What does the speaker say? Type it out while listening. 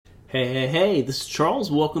Hey, this is Charles.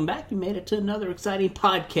 Welcome back. You made it to another exciting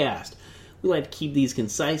podcast. We like to keep these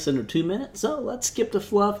concise, under 2 minutes, so let's skip the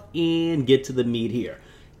fluff and get to the meat here.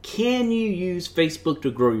 Can you use Facebook to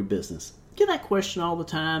grow your business? Get that question all the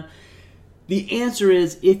time. The answer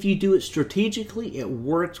is, if you do it strategically, it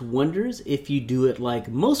works wonders. If you do it like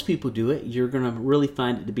most people do it, you're going to really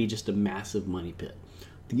find it to be just a massive money pit.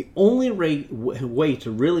 The only way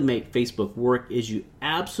to really make Facebook work is you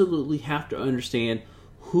absolutely have to understand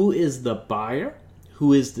who is the buyer,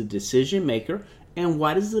 who is the decision maker, and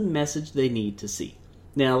what is the message they need to see.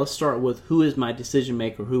 Now let's start with who is my decision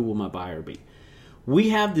maker, who will my buyer be? We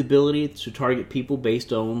have the ability to target people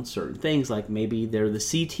based on certain things, like maybe they're the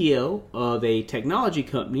CTO of a technology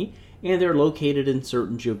company and they're located in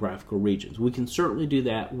certain geographical regions. We can certainly do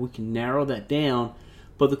that. We can narrow that down.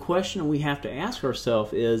 But the question we have to ask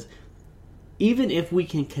ourselves is, even if we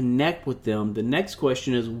can connect with them, the next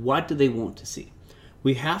question is, what do they want to see?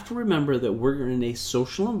 We have to remember that we're in a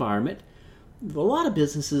social environment. A lot of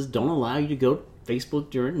businesses don't allow you to go to Facebook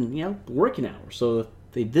during working hours. So if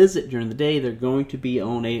they visit during the day, they're going to be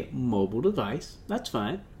on a mobile device. That's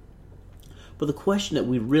fine. But the question that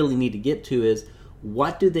we really need to get to is,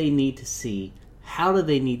 what do they need to see? How do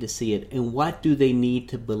they need to see it? And what do they need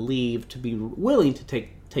to believe to be willing to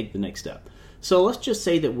take the next step? So let's just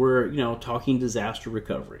say that we're talking disaster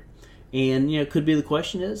recovery. And could be the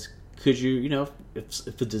question is, could you,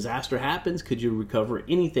 if a disaster happens, could you recover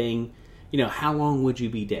anything? How long would you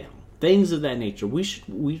be down? Things of that nature.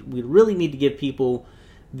 We really need to give people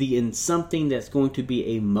something that's going to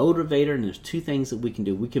be a motivator, and there's two things that we can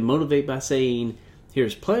do. We can motivate by saying,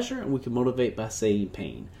 here's pleasure, and we can motivate by saying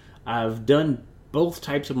pain. I've done both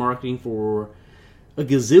types of marketing for a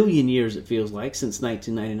gazillion years, it feels like, since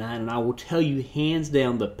 1999, and I will tell you hands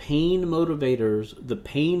down, the pain motivators, the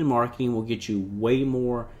pain marketing will get you way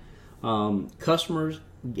more customers,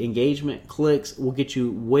 engagement, clicks, will get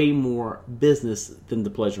you way more business than the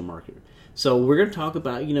pleasure marketer. So we're going to talk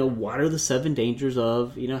about, what are the 7 dangers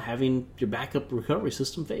of, having your backup recovery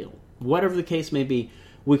system fail. Whatever the case may be,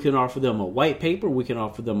 we can offer them a white paper, we can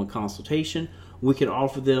offer them a consultation, we can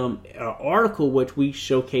offer them an article which we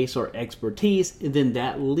showcase our expertise, and then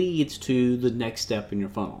that leads to the next step in your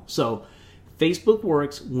funnel. So Facebook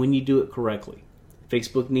works when you do it correctly.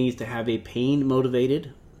 Facebook needs to have a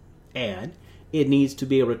pain-motivated ad. It needs to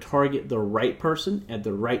be able to target the right person at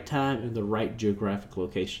the right time in the right geographic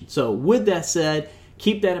location. So with that said,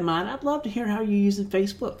 keep that in mind. I'd love to hear how you're using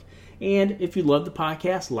Facebook. And if you love the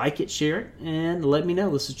podcast, like it, share it, and let me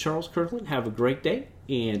know. This is Charles Kirkland. Have a great day,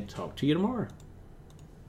 and talk to you tomorrow.